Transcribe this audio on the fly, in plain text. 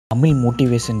Tamil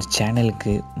motivations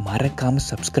சேனலுக்கு மறக்காமல்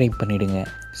subscribe பண்ணிவிடுங்க.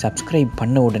 சப்ஸ்கிரைப்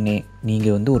பண்ண உடனே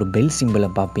நீங்கள் ஒரு பெல் சிம்பிளை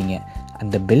பார்ப்பீங்க.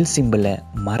 அந்த பெல் சிம்பிளை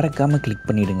மறக்காமல் கிளிக்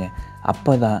பண்ணிவிடுங்க.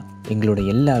 அப்போ தான் எங்களோட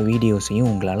எல்லா வீடியோஸையும்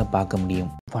உங்களால் பார்க்க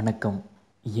முடியும். வணக்கம்.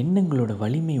 எண்ணங்களோட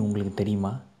வலிமை உங்களுக்கு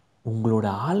தெரியுமா? உங்களோட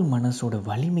ஆள் மனசோட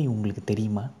வலிமை உங்களுக்கு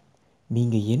தெரியுமா?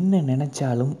 நீங்கள் என்ன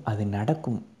நினச்சாலும் அது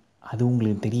நடக்கும், அது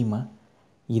உங்களுக்கு தெரியுமா?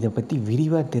 இதை பற்றி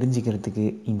விரிவாக தெரிஞ்சுக்கிறதுக்கு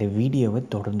இந்த வீடியோவை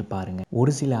தொடர்ந்து பாருங்கள்.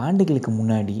 ஒரு சில ஆண்டுகளுக்கு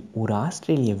முன்னாடி ஒரு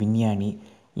ஆஸ்திரேலிய விஞ்ஞானி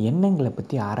எண்ணங்களை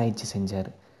பற்றி ஆராய்ச்சி செஞ்சார்.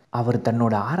 அவர்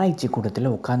தன்னோட ஆராய்ச்சி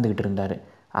கூடத்தில் உட்காந்துக்கிட்டு இருந்தார்.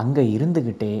 அங்கே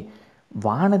இருந்துக்கிட்டே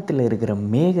வானத்தில் இருக்கிற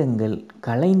மேகங்கள்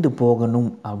கலைந்து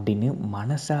போகணும் அப்படின்னு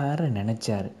மனசார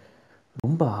நினச்சார்.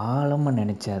 ரொம்ப ஆழமாக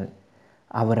நினச்சார்.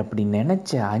 அவர் அப்படி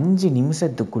நினச்ச 5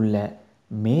 நிமிஷத்துக்குள்ளே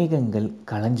மேகங்கள்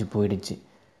கலைஞ்சு போயிடுச்சு.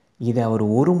 இதை அவர்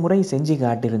ஒரு முறை செஞ்சு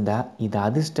காட்டியிருந்தா இது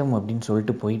அதிர்ஷ்டம் அப்படின்னு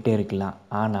சொல்லிட்டு போயிட்டே இருக்கலாம்.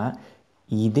 ஆனால்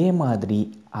இதே மாதிரி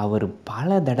அவர்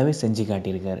பல தடவை செஞ்சு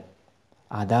காட்டியிருக்கார்.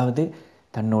 அதாவது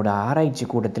தன்னோட ஆராய்ச்சி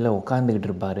கூடத்தில் உட்காந்துக்கிட்டு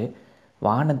இருப்பார்.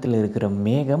 வானத்தில் இருக்கிற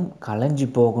மேகம் கலைஞ்சி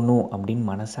போகணும் அப்படின்னு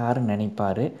மனசார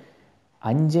நினைப்பார்.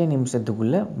 5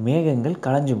 நிமிஷத்துக்குள்ளே மேகங்கள்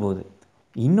கலைஞ்சு போகுது.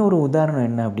 இன்னொரு உதாரணம்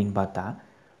என்ன அப்படின்னு பார்த்தா,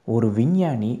 ஒரு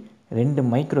விஞ்ஞானி 2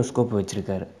 மைக்ரோஸ்கோப்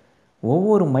வச்சுருக்காரு.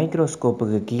 ஒவ்வொரு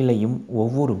மைக்ரோஸ்கோப்புக்கு கீழேயும்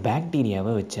ஒவ்வொரு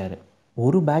பாக்டீரியாவை வச்சார்.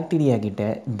 ஒரு பாக்டீரியா கிட்ட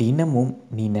தினமும்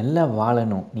நீ நல்லா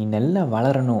வாழணும், நீ நல்லா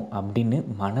வளரணும் அப்படின்னு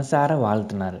மனசார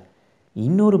வாழ்த்தினார்.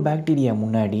 இன்னொரு பாக்டீரியா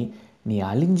முன்னாடி நீ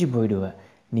அழிஞ்சு போயிடுவ,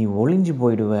 நீ ஒளிஞ்சு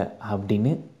போயிடுவ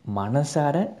அப்படின்னு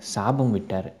மனசார சாபம்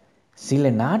விட்டார்.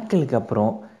 சில நாட்களுக்கு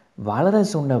அப்புறம் வளர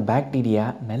சொன்ன பாக்டீரியா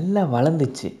நல்லா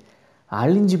வளர்ந்துச்சு.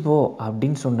 அழிஞ்சு போ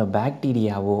அப்படின்னு சொன்ன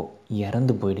பாக்டீரியாவோ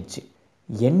இறந்து போயிடுச்சு.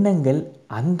 எண்ணங்கள்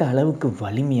அந்த அளவுக்கு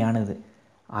வலிமையானது.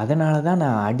 அதனால தான்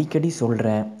நான் அடிக்கடி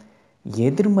சொல்கிறேன்,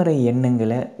 எதிர்மறை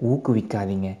எண்ணங்களை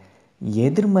ஊக்குவிக்காதீங்க.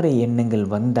 எதிர்மறை எண்ணங்கள்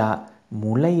வந்தால்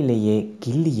முளையிலேயே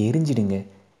கிள்ளி எரிஞ்சிடுங்க.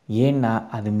 ஏன்னா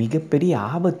அது மிகப்பெரிய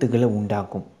ஆபத்துகளை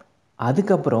உண்டாக்கும்.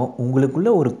 அதுக்கப்புறம்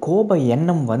உங்களுக்குள்ளே ஒரு கோப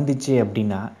எண்ணம் வந்துச்சு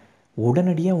அப்படின்னா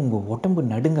உடனடியாக உங்கள் உடம்பு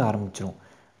நடுங்க ஆரம்பிச்சிடும்.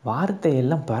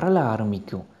 வார்த்தையெல்லாம் பரள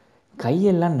ஆரம்பிக்கும்.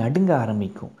 கையெல்லாம் நடுங்க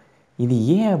ஆரம்பிக்கும். இது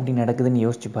ஏன் அப்படி நடக்குதுன்னு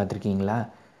யோசித்து பார்த்துருக்கீங்களா?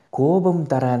 கோபம்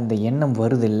தர அந்த எண்ணம்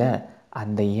வருதில்ல,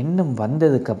 அந்த எண்ணம்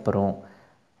வந்ததுக்கப்புறம்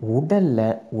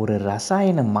உடலில் ஒரு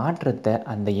ரசாயன மாற்றத்தை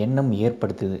அந்த எண்ணம்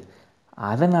ஏற்படுத்துது.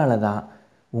 அதனால தான்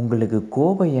உங்களுக்கு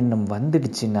கோப எண்ணம்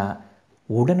வந்துடுச்சுன்னா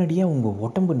உடனடியாக உங்கள்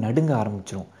உடம்பு நடுங்க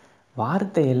ஆரம்பிச்சிடும்.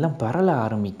 வார்த்தையெல்லாம் பரள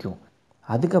ஆரம்பிக்கும்.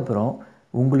 அதுக்கப்புறம்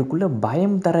உங்களுக்குள்ளே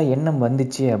பயம் தர எண்ணம்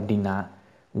வந்துச்சு அப்படின்னா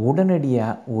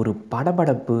உடனடியாக ஒரு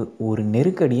படபடப்பு, ஒரு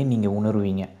நெருக்கடியை நீங்கள்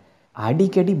உணர்வீங்க.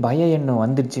 அடிக்கடி பய எண்ணம்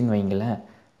வந்துடுச்சின்னு வைங்களேன்,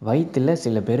 வயிற்றில்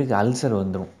சில பேருக்கு அல்சர்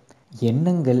வந்துடும்.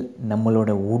 எண்ணங்கள்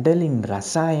நம்மளோட உடலின்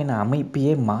ரசாயன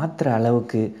அமைப்பையே மாற்றுற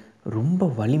அளவுக்கு ரொம்ப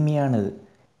வலிமையானது.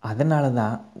 அதனால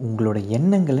தான் உங்களோட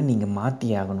எண்ணங்களை நீங்கள் மாற்றி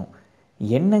ஆகணும்.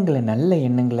 எண்ணங்களை நல்ல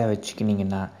எண்ணங்களாக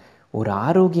வச்சுக்கினீங்கன்னா, ஒரு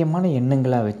ஆரோக்கியமான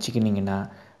எண்ணங்களாக வச்சுக்கினீங்கன்னா,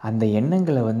 அந்த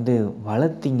எண்ணங்களை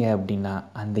வளர்த்தீங்க அப்படின்னா,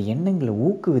 அந்த எண்ணங்களை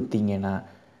ஊக்குவித்தீங்கன்னா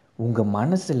உங்கள்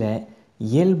மனசில்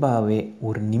இயல்பாகவே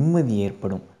ஒரு நிம்மதி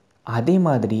ஏற்படும். அதே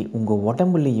மாதிரி உங்கள்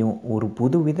உடம்புலேயும் ஒரு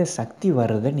புதுவித சக்தி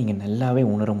வர்றதை நீங்கள் நல்லாவே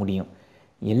உணர முடியும்.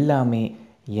 எல்லாமே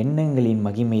எண்ணங்களின்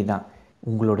மகிமை தான்.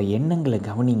 உங்களோட எண்ணங்களை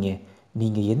கவனிங்க.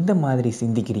 நீங்கள் எந்த மாதிரி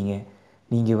சிந்திக்கிறீங்க?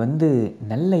 நீங்கள்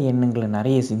நல்ல எண்ணங்களை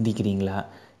நிறைய சிந்திக்கிறீங்களா,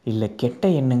 இல்லை கெட்ட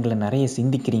எண்ணங்களை நிறைய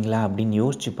சிந்திக்கிறீங்களா அப்படின்னு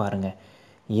யோசிச்சு பாருங்கள்.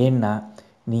 ஏன்னா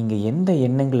நீங்கள் எந்த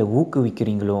எண்ணங்களை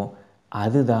ஊக்குவிக்கிறீங்களோ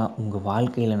அதுதான் உங்கள்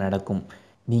வாழ்க்கையில் நடக்கும்.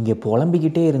 நீங்கள்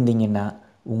புலம்பிக்கிட்டே இருந்தீங்கன்னா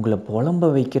உங்களை புலம்ப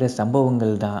வைக்கிற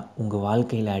சம்பவங்கள் தான் உங்கள்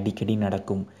வாழ்க்கையில் அடிக்கடி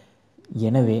நடக்கும்.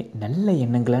 எனவே நல்ல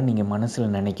எண்ணங்களாக நீங்கள்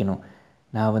மனசில் நினைக்கணும்.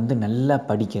 நான் நல்லா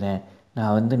படிக்கிறேன்,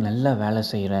 நான் நல்லா வேலை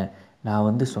செய்கிறேன்,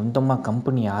 நான் சொந்தமாக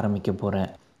கம்பெனி ஆரம்பிக்க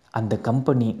போகிறேன், அந்த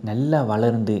கம்பெனி நல்லா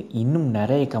வளர்ந்து இன்னும்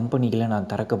நிறைய கம்பெனிகளை நான்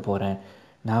திறக்க போகிறேன்,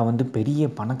 நான்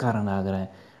பெரிய பணக்காரன்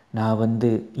ஆகிறேன், நான்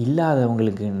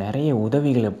இல்லாதவங்களுக்கு நிறைய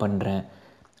உதவிகளை பண்ணுறேன்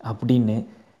அப்படின்னு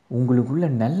உங்களுக்குள்ள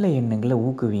நல்ல எண்ணங்களை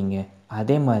ஊக்குவிங்க.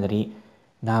 அதே மாதிரி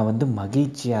நான்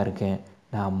மகிழ்ச்சியாக இருக்கேன்,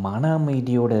 நான் மன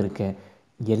அமைதியோடு இருக்கேன்,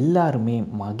 எல்லாருமே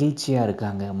மகிழ்ச்சியாக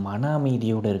இருக்காங்க, மன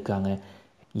அமைதியோடு இருக்காங்க,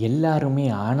 எல்லாருமே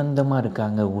ஆனந்தமாக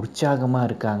இருக்காங்க, உற்சாகமாக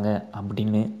இருக்காங்க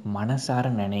அப்படின்னு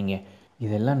மனசார நினைங்க.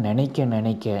 இதெல்லாம் நினைக்க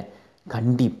நினைக்க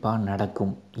கண்டிப்பாக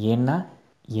நடக்கும். ஏன்னா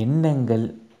எண்ணங்கள்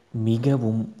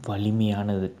மிகவும்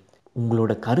வலிமையானது.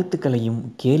 உங்களோட கருத்துக்களையும்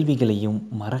கேள்விகளையும்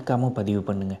மறக்காமல் பதிவு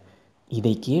பண்ணுங்கள்.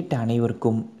 இதை கேட்ட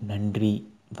அனைவருக்கும் நன்றி,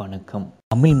 வணக்கம்.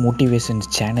 தமிழ் மோட்டிவேஷன்ஸ்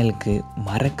சேனலுக்கு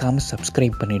மறக்காமல்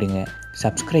சப்ஸ்கிரைப் பண்ணிவிடுங்க.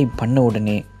 சப்ஸ்கிரைப் பண்ண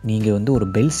உடனே நீங்கள் ஒரு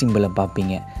பெல் சிம்பிளை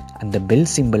பார்ப்பீங்க. அந்த பெல்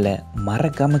சிம்பிளை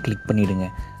மறக்காமல் கிளிக் பண்ணிவிடுங்க.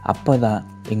 அப்போ தான்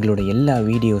எங்களோட எல்லா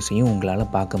வீடியோஸையும்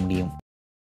உங்களால் பார்க்க முடியும்.